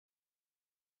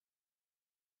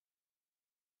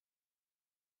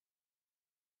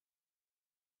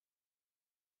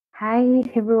Hi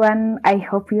everyone, I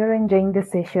hope you're enjoying the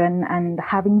session and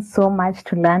having so much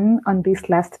to learn on this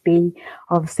last day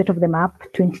of State of the Map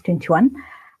 2021.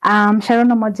 I'm Sharon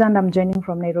Omoja and I'm joining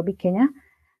from Nairobi, Kenya.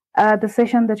 The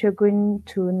session that you're going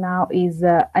to now is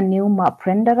a new map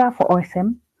renderer for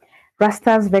OSM,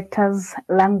 Rasters, Vectors,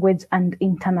 Language and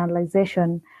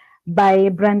Internalization by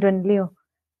Brandon Liu.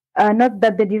 Note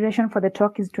that the duration for the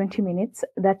talk is 20 minutes.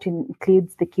 That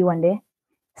includes the Q&A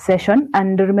session,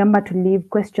 and remember to leave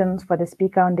questions for the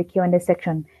speaker on the Q&A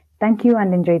section. Thank you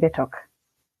and enjoy the talk.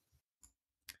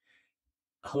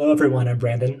 Hello everyone, I'm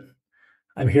Brandon.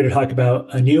 I'm here to talk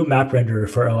about a new map renderer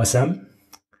for OSM,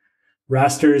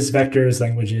 rasters, vectors,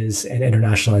 languages, and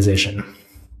internationalization.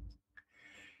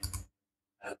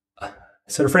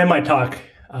 So to frame my talk,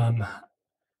 I'm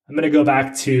going to go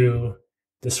back to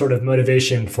the sort of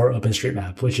motivation for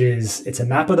OpenStreetMap, which is it's a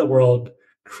map of the world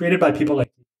created by people like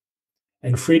you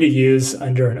and free to use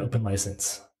under an open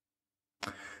license.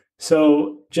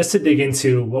 So just to dig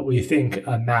into what we think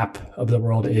a map of the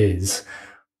world is,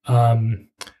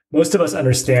 most of us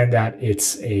understand that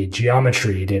it's a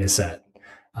geometry data set.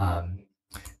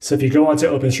 So if you go onto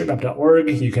openstreetmap.org,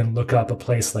 you can look up a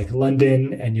place like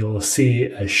London and you'll see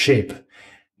a shape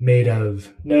made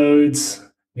of nodes,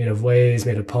 made of ways,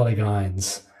 made of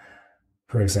polygons,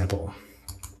 for example.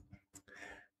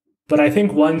 But I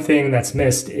think one thing that's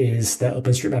missed is that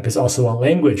OpenStreetMap is also a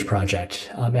language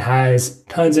project. It has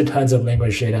tons and tons of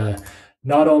language data,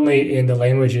 not only in the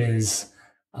languages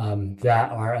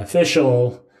that are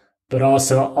official, but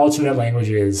also alternate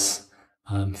languages.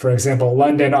 For example,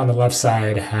 London on the left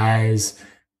side has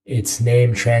its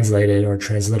name translated or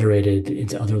transliterated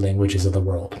into other languages of the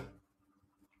world.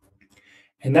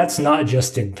 And that's not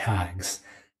just in tags.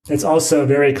 It's also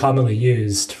very commonly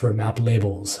used for map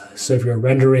labels. So if you're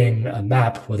rendering a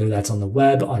map, whether that's on the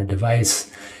web, on a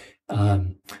device, a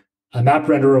map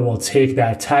renderer will take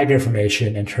that tag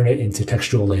information and turn it into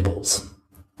textual labels.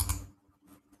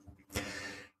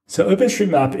 So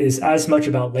OpenStreetMap is as much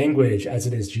about language as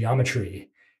it is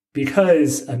geometry,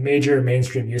 because a major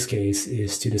mainstream use case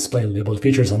is to display labeled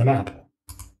features on a map.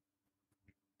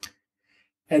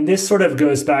 And this sort of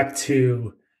goes back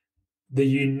to the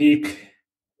unique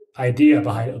idea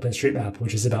behind OpenStreetMap,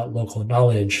 which is about local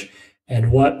knowledge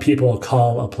and what people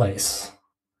call a place.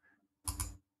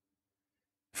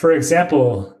 For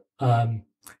example,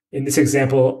 in this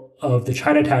example of the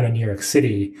Chinatown in New York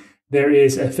City, there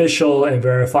is official and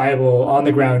verifiable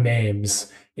on-the-ground names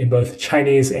in both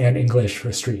Chinese and English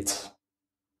for streets.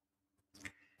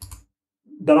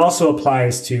 That also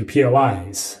applies to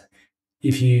POIs.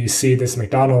 If you see this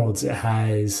McDonald's, it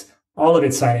has all of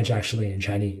its signage actually in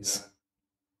Chinese.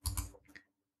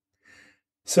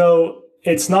 So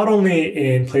it's not only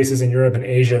in places in Europe and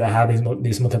Asia that have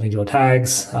these multilingual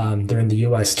tags, they're in the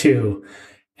US too.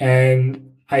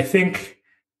 And I think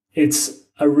it's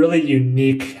a really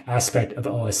unique aspect of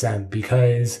OSM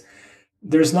because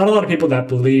there's not a lot of people that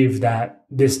believe that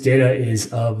this data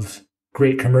is of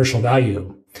great commercial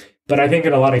value. But I think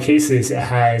in a lot of cases, it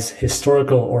has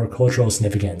historical or cultural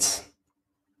significance.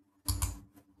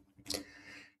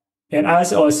 And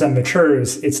as OSM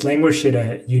matures, its language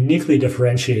data uniquely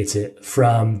differentiates it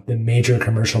from the major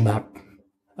commercial map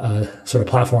sort of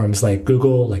platforms like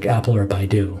Google, like Apple, or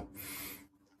Baidu.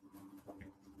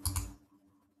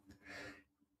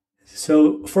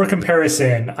 So for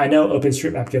comparison, I know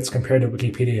OpenStreetMap gets compared to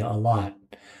Wikipedia a lot,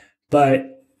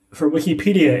 but for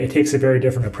Wikipedia, it takes a very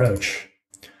different approach,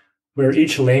 where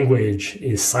each language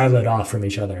is siloed off from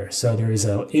each other. So there is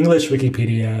an English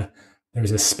Wikipedia,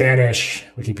 there's a Spanish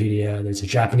Wikipedia, there's a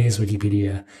Japanese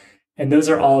Wikipedia, and those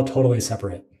are all totally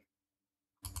separate.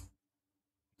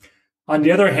 On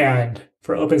the other hand,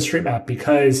 for OpenStreetMap,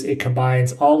 because it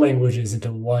combines all languages into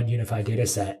one unified data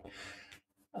set,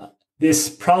 this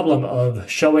problem of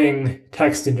showing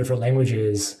text in different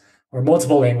languages or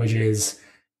multiple languages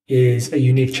is a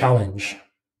unique challenge.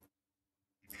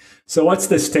 So what's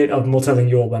the state of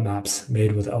multilingual web apps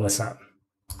made with OSM?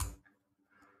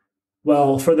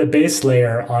 Well, for the base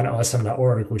layer on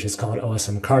OSM.org, which is called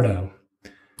OSM Carto,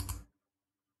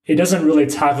 it doesn't really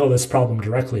tackle this problem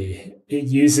directly. It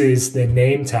uses the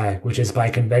name tag, which is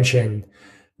by convention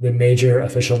the major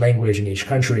official language in each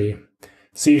country.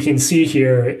 So you can see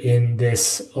here in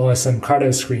this OSM Carto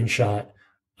screenshot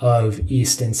of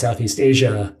East and Southeast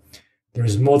Asia,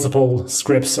 there's multiple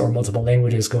scripts or multiple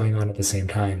languages going on at the same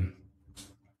time.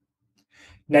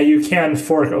 Now you can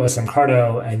fork OSM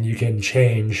Carto and you can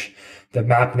change the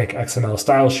Mapnik XML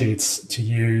style sheets to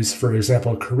use, for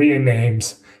example, Korean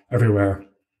names everywhere.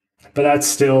 But that's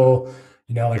still,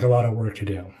 like a lot of work to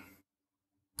do.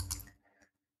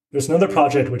 There's another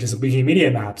project, which is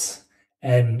Wikimedia Maps.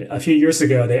 And a few years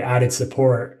ago, they added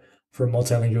support for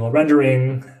multilingual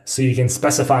rendering, so you can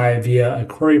specify via a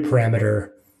query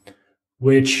parameter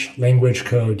which language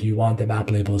code you want the map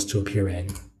labels to appear in.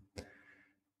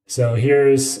 So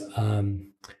here's a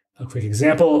quick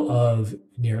example of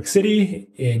New York City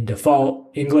in default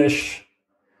English,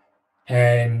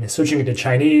 and switching it to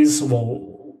Chinese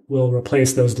will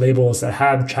replace those labels that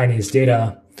have Chinese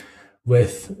data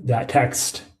with that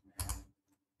text.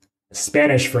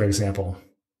 Spanish, for example.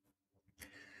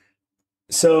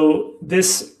 So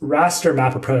this raster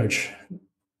map approach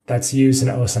that's used in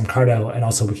OSM Carto and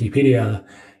also Wikipedia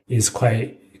is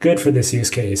quite good for this use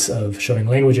case of showing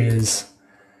languages.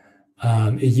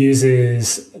 It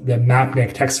uses the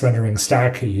Mapnik text rendering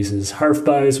stack. It uses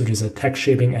Harfbuzz, which is a text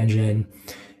shaping engine.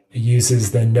 It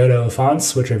uses the Noto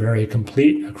fonts, which are very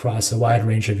complete across a wide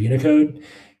range of Unicode.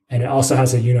 And it also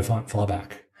has a Unifont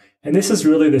fallback. And this is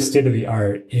really the state of the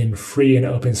art in free and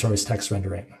open source text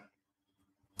rendering.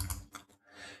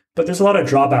 But there's a lot of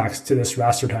drawbacks to this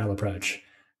raster tile approach.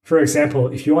 For example,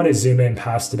 if you want to zoom in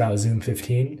past about zoom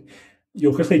 15,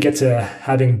 you'll quickly get to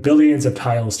having billions of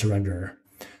tiles to render.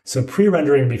 So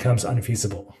pre-rendering becomes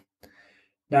unfeasible.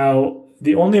 Now,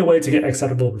 the only way to get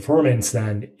acceptable performance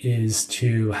then is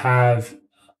to have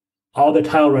all the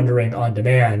tile rendering on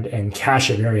demand and cache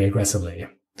it very aggressively.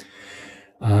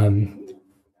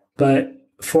 But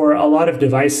for a lot of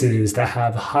devices that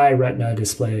have high retina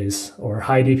displays or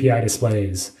high DPI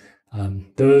displays,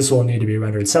 those will need to be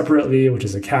rendered separately, which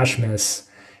is a cache miss.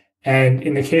 And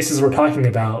in the cases we're talking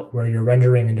about where you're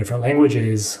rendering in different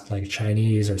languages, like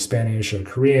Chinese or Spanish or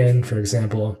Korean, for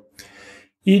example,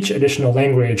 each additional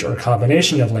language or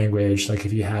combination of language, like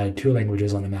if you had two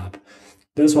languages on a map,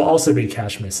 those will also be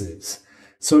cache misses.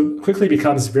 So it quickly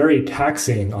becomes very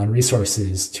taxing on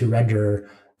resources to render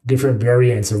different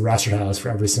variants of raster tiles for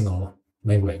every single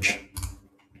language.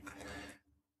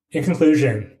 In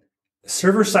conclusion,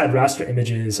 server-side raster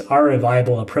images are a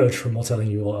viable approach for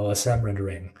multilingual OSM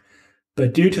rendering,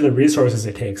 but due to the resources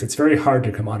it takes, it's very hard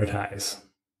to commoditize.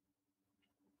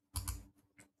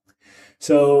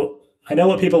 So I know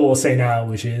what people will say now,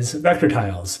 which is vector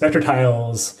tiles. Vector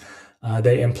tiles,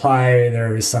 they imply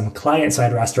there is some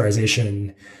client-side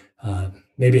rasterization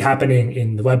maybe happening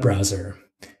in the web browser.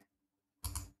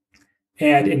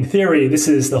 And in theory, this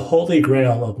is the holy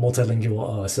grail of multilingual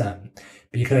OSM,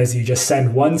 because you just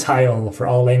send one tile for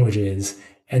all languages,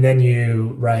 and then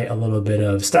you write a little bit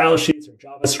of style sheets or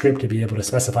JavaScript to be able to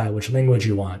specify which language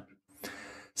you want.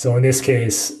 So in this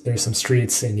case, there's some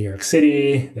streets in New York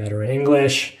City that are in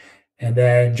English, and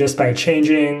then just by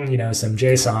changing, some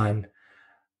JSON,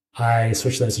 I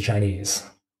switch those to Chinese.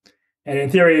 And in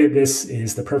theory, this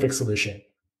is the perfect solution.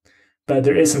 But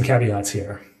there is some caveats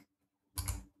here.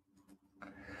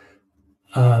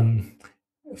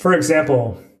 For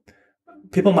example,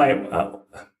 people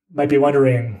might be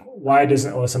wondering, why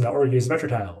doesn't OSM.org use vector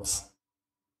tiles?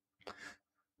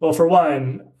 Well, for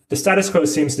one, the status quo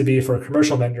seems to be for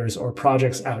commercial vendors or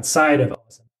projects outside of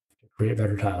OSM to create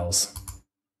vector tiles.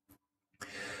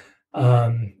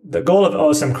 The goal of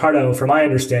OSM Carto, from my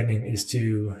understanding, is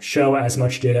to show as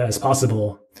much data as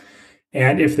possible.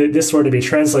 And if this were to be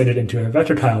translated into a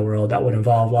vector tile world, that would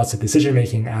involve lots of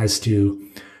decision-making as to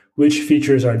which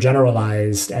features are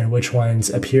generalized and which ones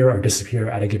appear or disappear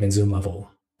at a given zoom level.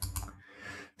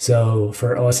 So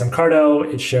for OSM Carto,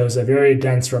 it shows a very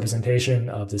dense representation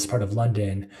of this part of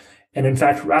London. And in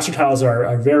fact, raster tiles are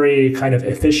a very kind of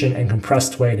efficient and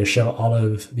compressed way to show all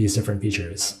of these different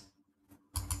features.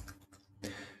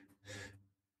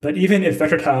 But even if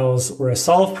vector tiles were a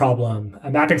solved problem, a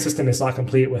mapping system is not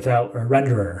complete without a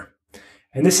renderer.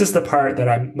 And this is the part that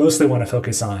I mostly want to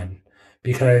focus on,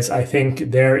 because I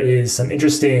think there is some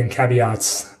interesting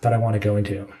caveats that I want to go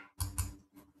into.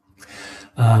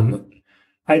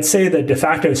 I'd say the de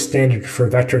facto standard for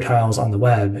vector tiles on the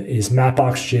web is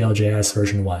Mapbox.jl.js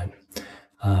version 1.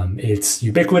 It's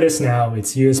ubiquitous now.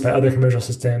 It's used by other commercial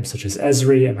systems such as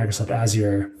Esri and Microsoft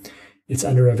Azure. It's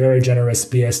under a very generous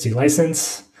BSD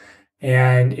license,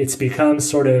 and it's become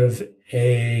sort of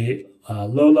a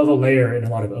low-level layer in a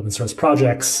lot of open source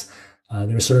projects.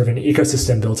 There's sort of an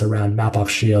ecosystem built around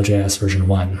Mapbox.jl.js version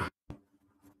 1.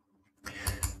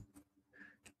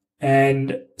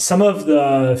 And some of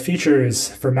the features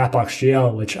for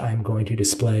Mapbox.jl, which I'm going to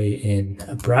display in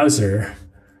a browser,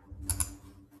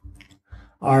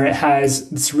 it has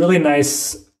this really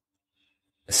nice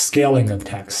scaling of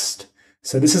text.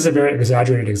 So this is a very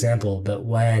exaggerated example, but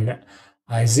when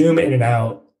I zoom in and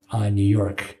out on New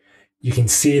York, you can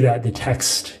see that the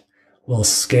text will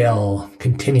scale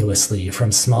continuously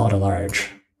from small to large.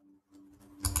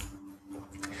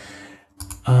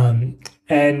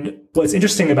 And what's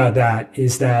interesting about that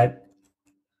is that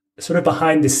sort of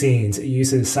behind the scenes, it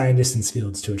uses sign distance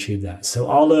fields to achieve that. So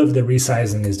all of the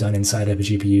resizing is done inside of a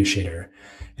GPU shader.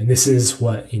 And this is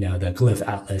what, the glyph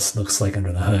atlas looks like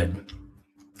under the hood.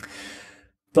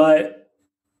 But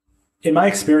in my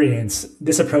experience,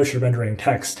 this approach to rendering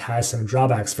text has some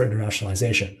drawbacks for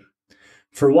internationalization.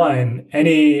 For one,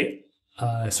 any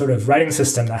sort of writing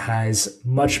system that has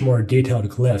much more detailed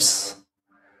glyphs,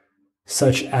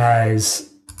 such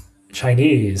as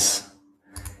Chinese,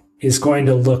 is going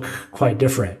to look quite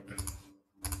different.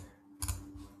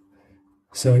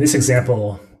 So in this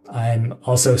example, I'm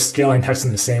also scaling text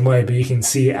in the same way, but you can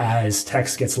see as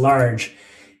text gets large,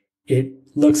 it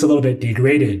looks a little bit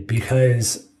degraded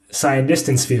because sign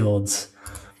distance fields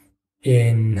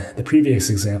in the previous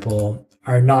example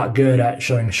are not good at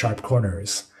showing sharp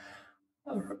corners.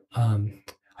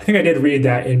 I think I did read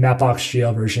that in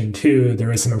Mapbox.gl version 2,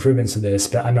 there is some improvements to this,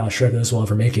 but I'm not sure if those will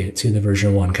ever make it to the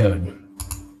version 1 code.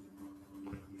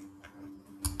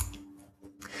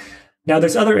 Now,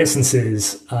 there's other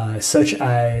instances, such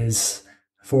as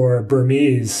for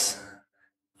Burmese,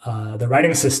 the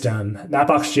writing system,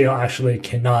 Mapbox.gl actually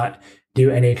cannot do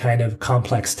any kind of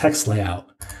complex text layout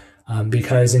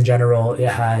because in general, it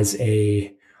has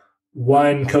a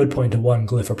one code point to one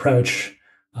glyph approach.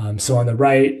 So on the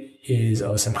right is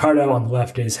OSM Carto, on the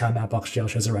left is how Mapbox.gl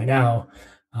shows it right now.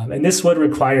 And this would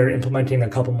require implementing a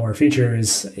couple more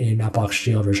features in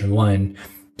Mapbox.gl version 1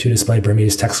 to display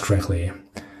Burmese text correctly.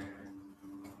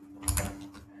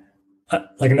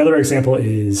 Like another example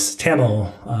is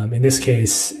Tamil. In this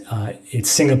case, it's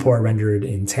Singapore rendered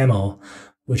in Tamil,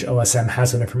 which OSM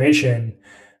has some information.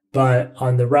 But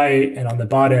on the right and on the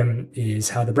bottom is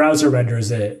how the browser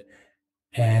renders it.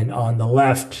 And on the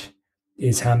left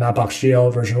is how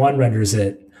Mapbox.gl version 1 renders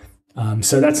it.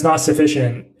 So that's not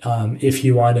sufficient if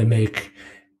you want to make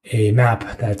a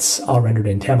map that's all rendered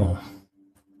in Tamil.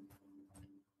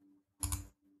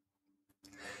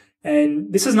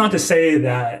 And this is not to say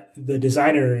that the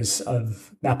designers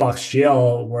of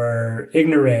Mapbox.gl were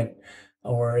ignorant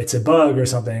or it's a bug or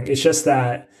something. It's just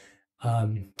that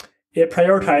it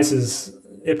prioritizes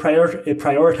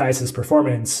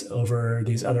performance over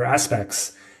these other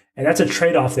aspects. And that's a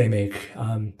trade-off they make,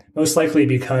 most likely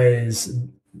because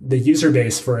the user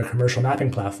base for a commercial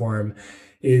mapping platform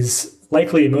is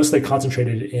likely mostly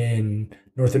concentrated in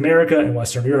North America and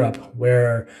Western Europe,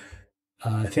 where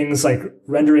things like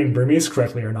rendering Burmese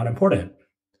correctly are not important.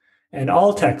 And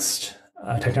all text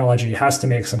technology has to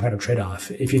make some kind of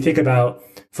trade-off. If you think about,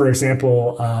 for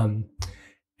example, like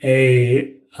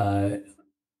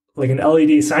an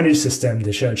LED signage system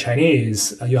to show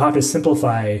Chinese, you'll have to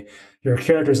simplify your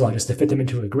characters a lot just to fit them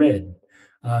into a grid.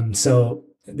 So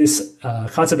this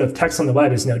concept of text on the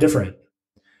web is no different.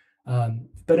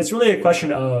 But it's really a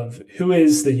question of who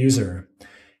is the user.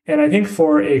 And I think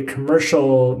for a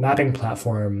commercial mapping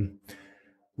platform,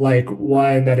 like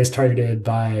one that is targeted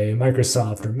by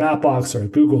Microsoft or Mapbox or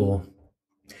Google,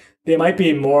 they might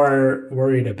be more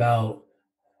worried about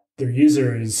their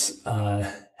users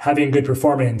having good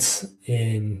performance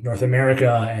in North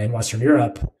America and Western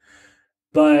Europe.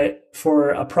 But for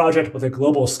a project with a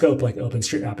global scope like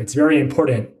OpenStreetMap, it's very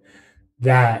important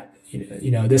that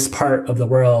this part of the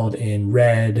world in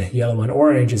red, yellow, and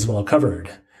orange is well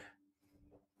covered.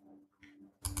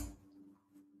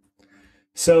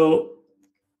 So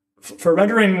for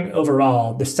rendering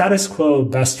overall, the status quo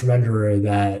best renderer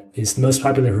that is the most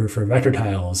popular for vector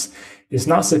tiles is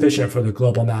not sufficient for the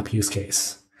global map use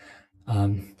case.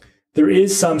 There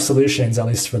is some solutions, at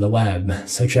least for the web,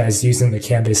 such as using the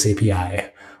Canvas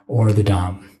API or the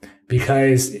DOM,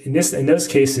 because in those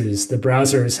cases, the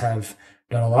browsers have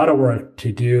done a lot of work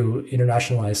to do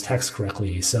internationalized text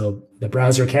correctly. So the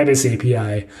browser Canvas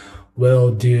API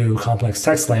will do complex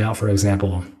text layout, for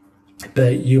example,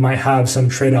 but you might have some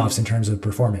trade-offs in terms of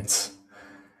performance.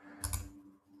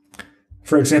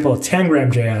 For example,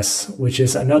 Tangram.js, which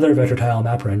is another vector tile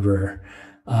map renderer,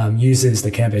 uses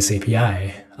the Canvas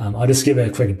API. I'll just give a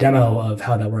quick demo of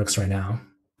how that works right now.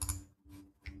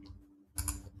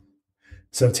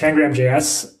 So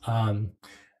Tangram.js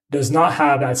does not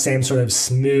have that same sort of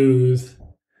smooth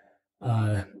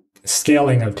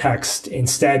scaling of text.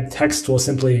 Instead, text will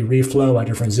simply reflow at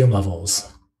different zoom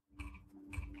levels.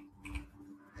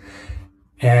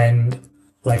 And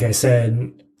like I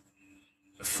said,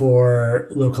 for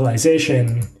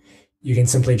localization, you can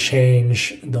simply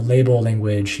change the label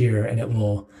language here, and it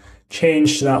will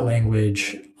change to that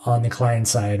language on the client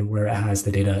side where it has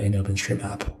the data in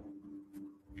OpenStreetMap.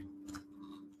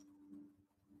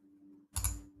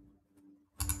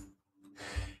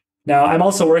 Now, I'm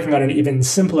also working on an even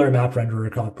simpler map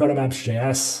renderer called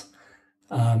Protomaps.js.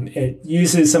 It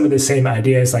uses some of the same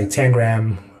ideas like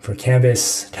Tangram for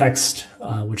canvas text,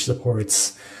 which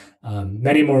supports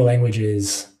many more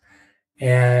languages.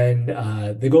 And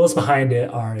the goals behind it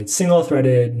are it's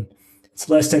single-threaded, it's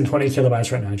less than 20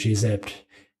 kilobytes right now, gzipped,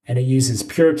 and it uses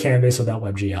pure canvas without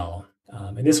WebGL.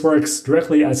 And this works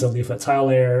directly as a leaflet tile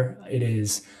layer. It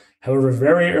is, however,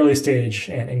 very early stage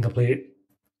and incomplete.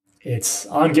 It's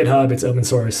on GitHub, it's open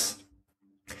source.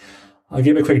 I'll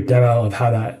give a quick demo of how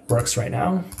that works right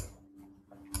now.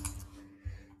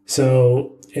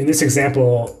 So in this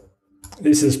example,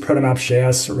 this is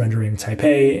protomaps.js rendering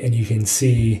Taipei, and you can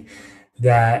see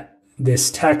that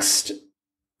this text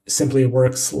simply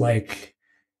works like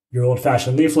your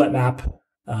old-fashioned leaflet map.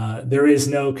 There is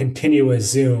no continuous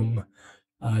zoom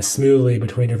smoothly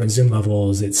between different zoom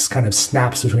levels. It's kind of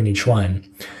snaps between each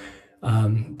one.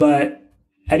 But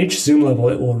at each zoom level,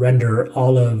 it will render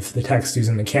all of the text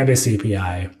using the Canvas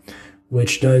API,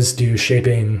 which does do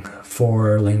shaping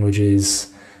for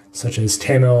languages such as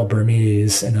Tamil,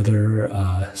 Burmese, and other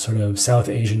sort of South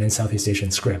Asian and Southeast Asian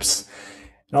scripts.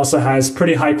 It also has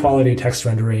pretty high quality text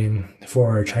rendering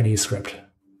for Chinese script.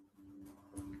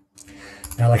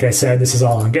 Now, like I said, this is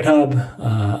all on GitHub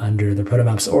under the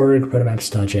protomaps org,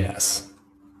 protomaps.js.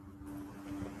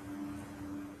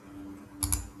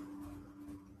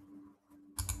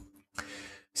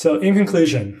 So in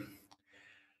conclusion,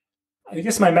 I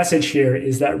guess my message here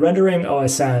is that rendering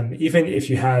OSM, even if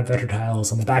you have vector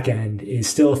tiles on the back end, is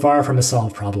still far from a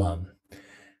solved problem,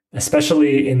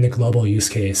 especially in the global use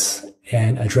case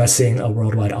and addressing a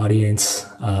worldwide audience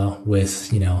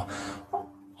with,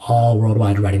 all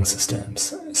worldwide writing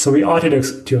systems. So we ought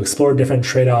to explore different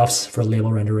trade-offs for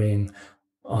label rendering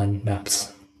on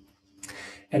maps.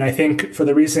 And I think for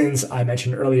the reasons I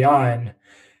mentioned early on,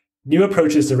 new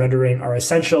approaches to rendering are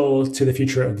essential to the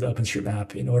future of the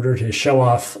OpenStreetMap in order to show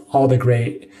off all the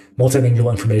great multilingual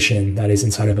information that is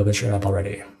inside of OpenStreetMap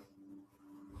already.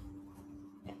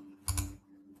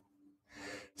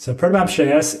 So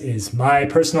protomaps.js is my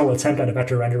personal attempt at a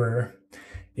vector renderer.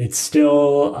 It's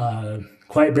still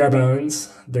quite bare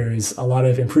bones. There's a lot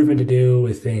of improvement to do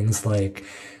with things like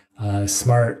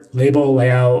smart label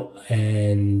layout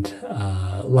and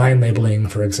line labeling,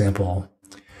 for example.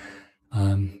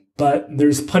 But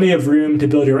there's plenty of room to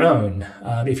build your own.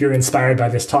 If you're inspired by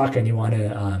this talk and you want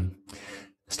to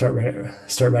start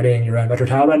writing your own vector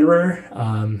tile renderer,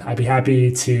 I'd be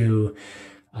happy to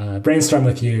brainstorm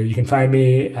with you. You can find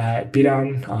me at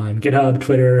Beatdown on GitHub,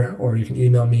 Twitter, or you can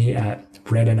email me at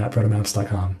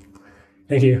brandon@protomaps.com.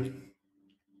 Thank you.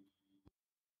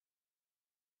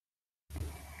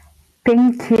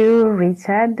 Thank you,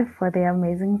 Richard, for the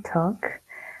amazing talk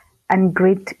and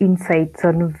great insights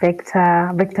on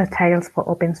vector tiles for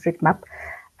OpenStreetMap.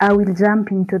 I will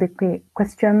jump into the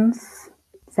questions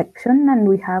section, and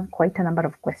we have quite a number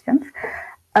of questions.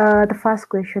 The first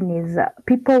question is: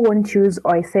 people won't use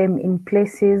OSM in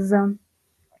places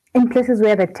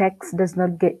where the text does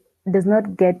not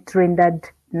get rendered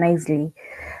nicely,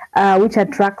 which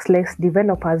attracts less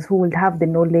developers who will have the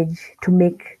knowledge to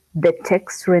make the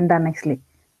text render nicely.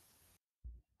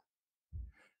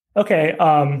 Okay.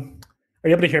 Are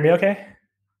you able to hear me okay?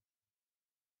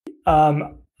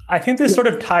 I think this sort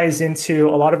of ties into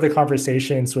a lot of the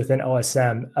conversations within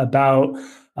OSM about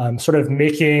sort of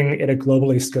making it a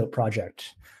globally scoped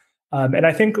project. And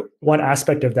I think one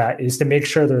aspect of that is to make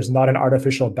sure there's not an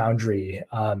artificial boundary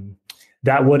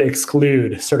that would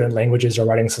exclude certain languages or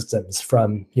writing systems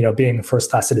from being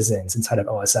first-class citizens inside of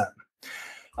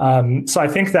OSM. So I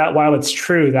think that while it's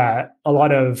true that a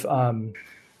lot of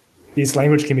these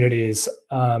language communities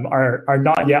are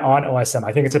not yet on OSM,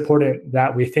 I think it's important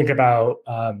that we think about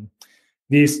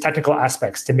these technical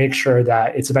aspects to make sure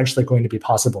that it's eventually going to be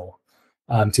possible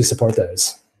to support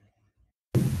those.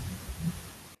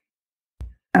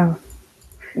 Oh,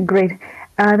 great.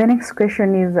 The next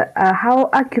question is, how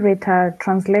accurate are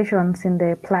translations in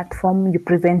the platform you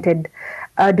presented?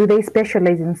 Do they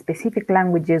specialize in specific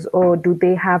languages, or do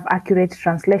they have accurate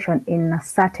translation in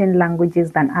certain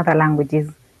languages than other languages?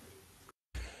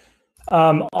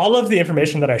 All of the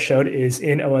information that I showed is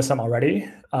in OSM already.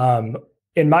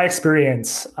 In my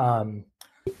experience, there's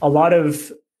a lot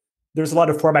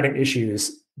of formatting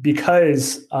issues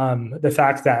because the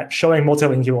fact that showing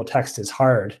multilingual text is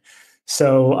hard.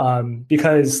 So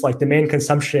because the main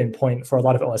consumption point for a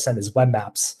lot of OSM is web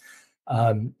maps,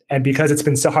 and because it's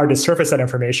been so hard to surface that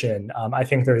information, I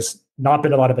think there's not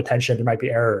been a lot of attention. There might be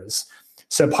errors.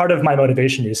 So part of my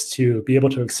motivation is to be able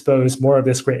to expose more of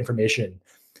this great information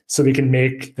so we can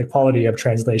make the quality of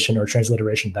translation or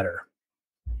transliteration better.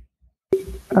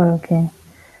 Okay.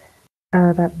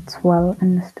 That's well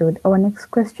understood. Our next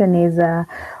question is,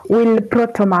 will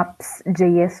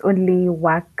Protomaps.js only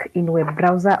work in web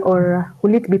browser, or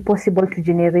will it be possible to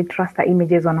generate raster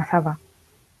images on a server?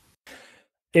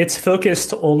 It's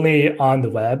focused only on the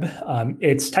web.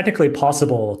 It's technically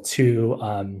possible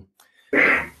to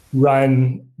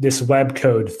run this web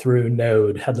code through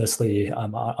Node headlessly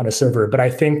on a server, but I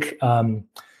think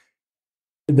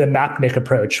the Mapnik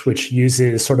approach, which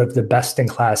uses sort of the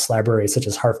best-in-class libraries such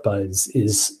as Harfbuzz,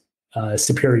 is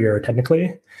superior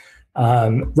technically.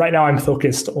 Right now, I'm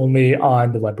focused only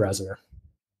on the web browser.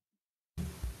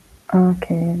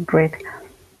 Okay, great.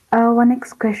 Our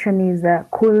next question is,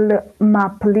 could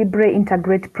MapLibre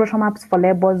integrate protomaps for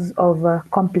labels of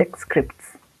complex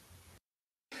scripts?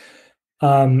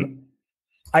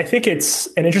 I think it's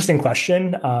an interesting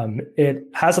question. It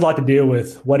has a lot to do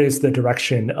with what is the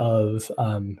direction of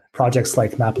projects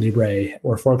like MapLibre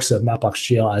or forks of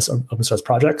Mapbox.gl as open source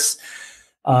projects.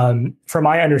 From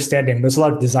my understanding, there's a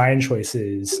lot of design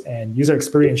choices and user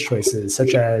experience choices,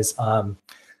 such as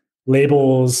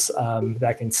labels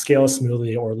that can scale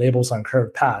smoothly or labels on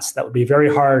curved paths that would be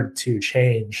very hard to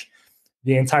change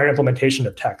the entire implementation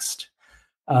of text.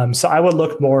 So I would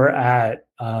look more at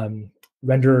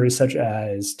renderers such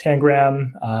as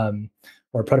Tangram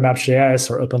or Protomaps.js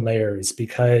or OpenLayers,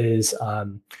 because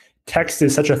text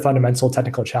is such a fundamental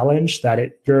technical challenge that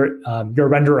your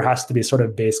renderer has to be sort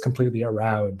of based completely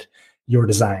around your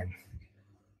design.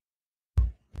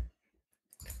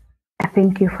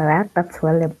 Thank you for that. That's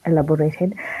well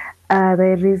elaborated.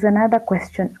 There is another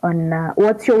question on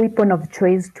what's your weapon of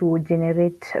choice to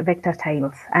generate vector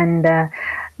tiles? And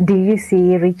do you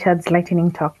see Richard's lightning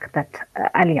talk that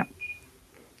earlier?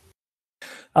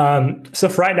 So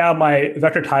for right now, my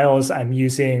vector tiles, I'm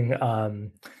using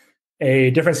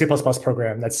a different C++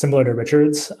 program that's similar to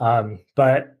Richard's.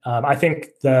 But I think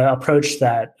the approach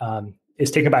that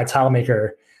is taken by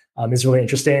TileMaker is really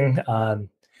interesting.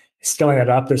 Scaling that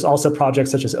up, there's also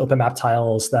projects such as OpenMap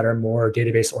tiles that are more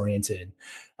database oriented.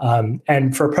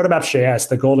 And for Protomaps.js,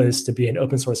 the goal is to be an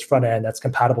open source front end that's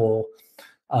compatible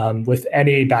with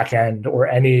any backend or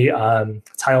any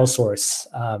tile source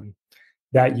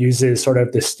that uses sort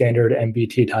of the standard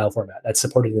MBT tile format that's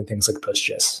supported in things like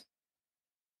PostGIS.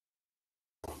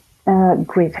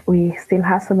 Great. We still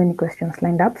have so many questions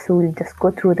lined up, so we'll just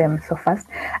go through them so fast.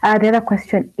 The other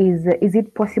question is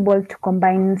it possible to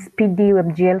combine speedy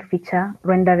WebGL feature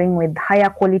rendering with higher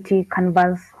quality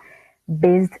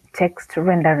canvas-based text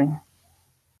rendering?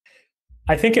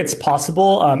 I think it's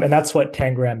possible, and that's what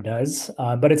Tangram does,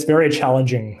 but it's very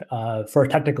challenging for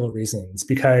technical reasons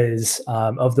because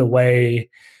of the way,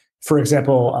 for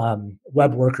example,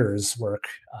 web workers work.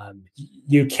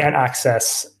 You can't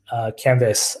access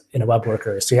canvas in a web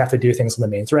worker, so you have to do things on the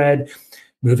main thread,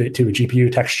 move it to a GPU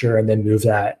texture, and then move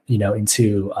that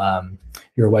into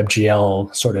your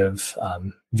WebGL sort of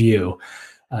view.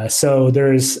 So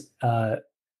there's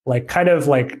kind of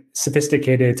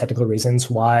sophisticated technical reasons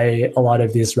why a lot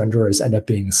of these renderers end up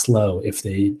being slow if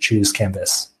they choose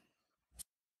Canvas.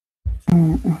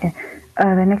 Okay.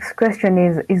 The next question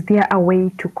is there a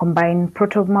way to combine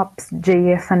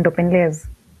Protomaps.js and OpenLayers?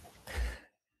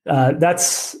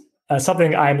 That's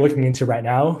something I'm looking into right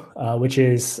now, which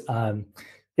is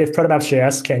if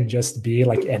Protomaps.js can just be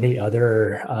like any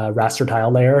other raster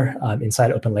tile layer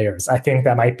inside OpenLayers. I think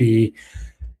that might be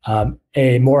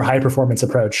a more high-performance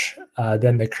approach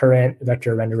than the current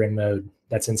vector rendering mode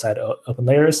that's inside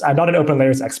OpenLayers. I'm not an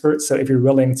OpenLayers expert, so if you're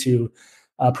willing to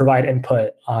provide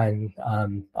input on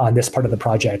this part of the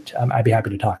project, I'd be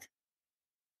happy to talk.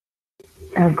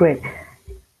 Great.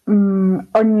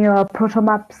 On your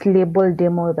Protomaps label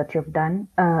demo that you've done,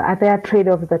 are there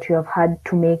trade-offs that you have had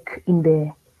to make in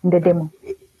the demo?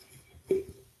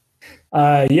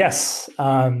 Yes,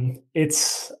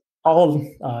 it's all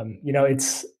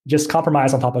it's just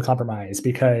compromise on top of compromise,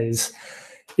 because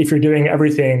if you're doing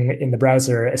everything in the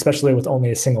browser, especially with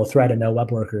only a single thread and no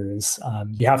web workers,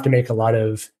 you have to make a lot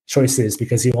of choices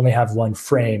because you only have one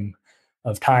frame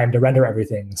of time to render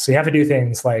everything. So you have to do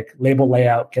things like label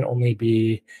layout can only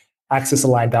be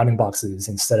axis-aligned bounding boxes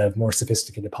instead of more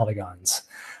sophisticated polygons.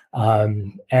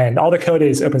 And all the code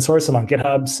is open source and on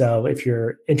GitHub. So if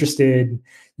you're interested,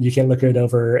 you can look it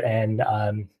over and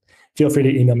feel free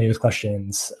to email me with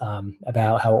questions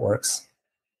about how it works.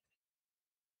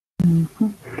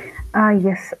 Mm-hmm.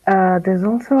 Yes, there's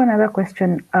also another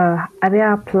question. Are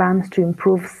there plans to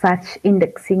improve search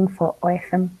indexing for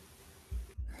OSM?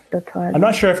 I'm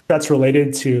not sure if that's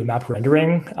related to map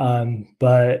rendering,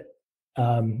 but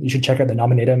you should check out the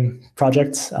Nominatum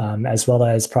project, as well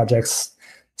as projects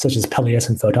such as Peleus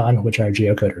and Photon, which are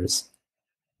geocoders.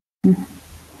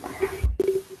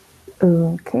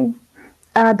 Okay.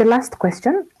 The last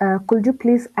question, could you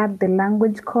please add the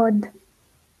language code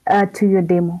to your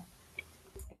demo?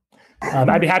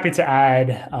 I'd be happy to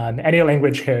add any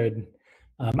language code.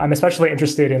 I'm especially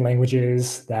interested in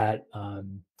languages that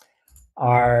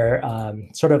are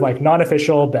sort of like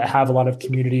non-official but have a lot of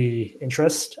community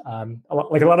interest.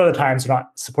 Like a lot of the times they're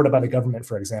not supported by the government,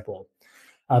 for example.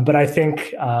 But I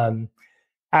think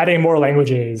adding more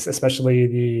languages, especially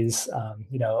these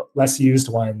less used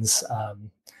ones,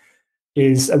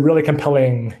 is a really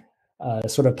compelling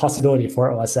sort of possibility for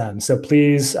OSM. So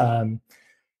please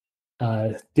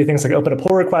do things like open a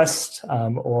pull request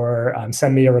or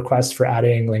send me a request for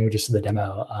adding languages to the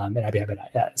demo, and I'd be happy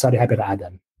to add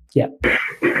them. Yeah.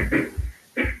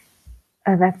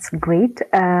 That's great.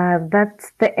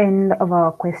 That's the end of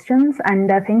our questions. And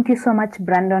thank you so much,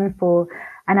 Brandon, for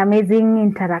an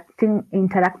amazing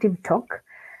interactive talk.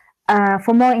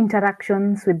 For more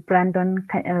interactions with Brandon,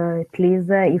 please,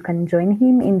 you can join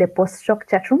him in the post-talk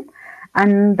chat room.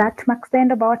 And that marks the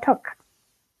end of our talk.